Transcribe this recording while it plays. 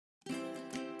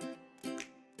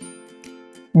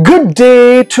Good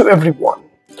day to everyone.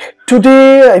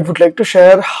 Today I would like to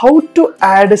share how to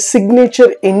add a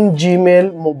signature in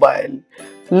Gmail mobile.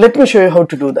 Let me show you how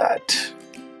to do that.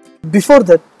 Before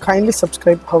that, kindly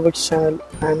subscribe HowXT channel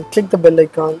and click the bell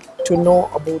icon to know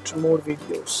about more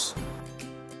videos.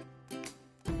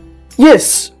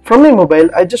 Yes, from my mobile,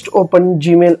 I just opened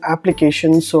Gmail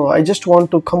application. So I just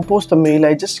want to compose the mail.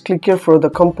 I just click here for the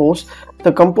compose.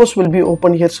 The compose will be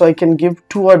open here, so I can give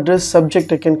to address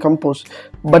subject I can compose,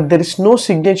 but there is no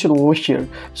signature over here.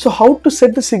 So how to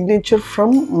set the signature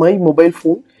from my mobile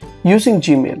phone using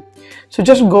Gmail? So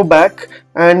just go back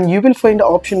and you will find an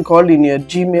option called in your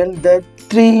Gmail that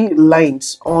 3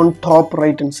 lines on top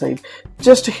right hand side.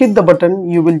 Just hit the button,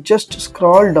 you will just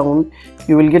scroll down,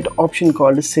 you will get option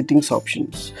called settings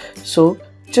options. So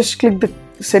just click the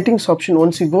settings option.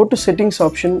 Once you go to settings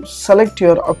option, select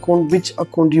your account, which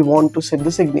account you want to set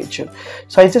the signature.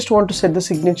 So I just want to set the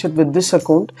signature with this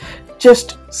account.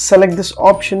 Just select this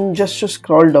option, just to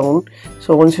scroll down.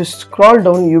 So once you scroll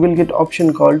down, you will get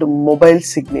option called mobile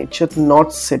signature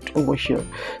not set over here.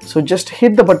 So just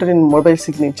hit the button in mobile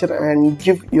signature and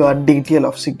give your detail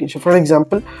of signature. For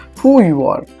example, who you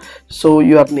are, so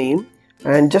your name,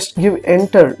 and just give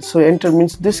enter. So enter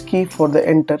means this key for the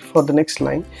enter for the next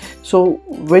line. So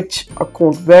which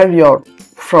account, where you're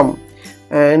from,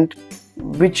 and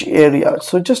which area.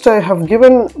 So just I have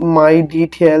given my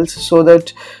details so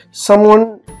that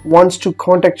someone wants to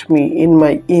contact me in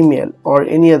my email or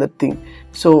any other thing,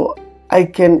 so I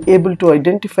can able to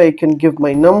identify. I can give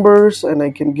my numbers and I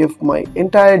can give my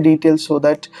entire details so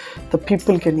that the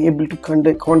people can able to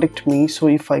contact me. So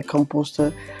if I compose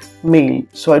the mail,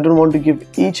 so I don't want to give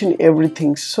each and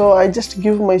everything, so I just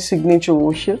give my signature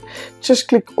over here. Just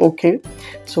click OK.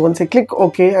 So once I click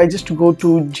OK, I just go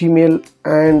to Gmail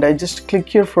and I just click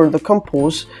here for the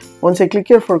compose. Once I click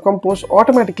here for compose,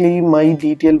 automatically my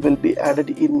detail will be added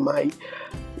in my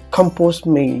compose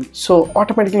mail. So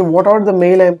automatically whatever the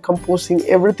mail I am composing,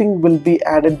 everything will be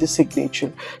added the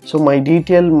signature. So my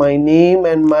detail, my name,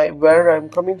 and my where I'm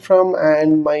coming from,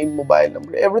 and my mobile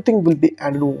number, everything will be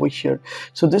added over here.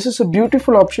 So this is a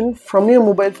beautiful option. From your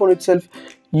mobile phone itself,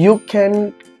 you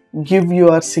can give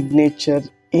your signature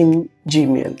in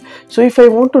Gmail. So if I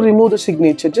want to remove the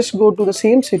signature, just go to the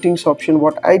same settings option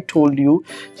what I told you.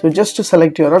 So just to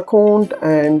select your account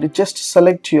and just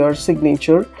select your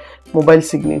signature, mobile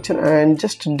signature, and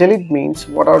just delete means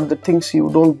what are the things you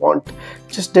don't want.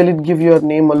 Just delete, give your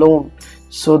name alone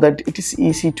so that it is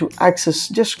easy to access.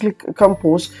 Just click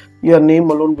compose, your name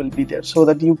alone will be there so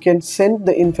that you can send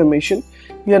the information.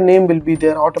 Your name will be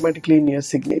there automatically in your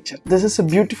signature. This is a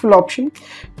beautiful option.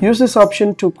 Use this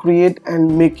option to create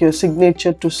and make your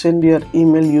signature to send your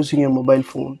email using your mobile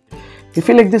phone. If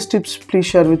you like these tips, please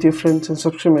share with your friends and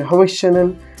subscribe my HowXT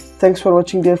channel. Thanks for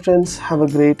watching, dear friends. Have a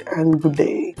great and good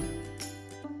day.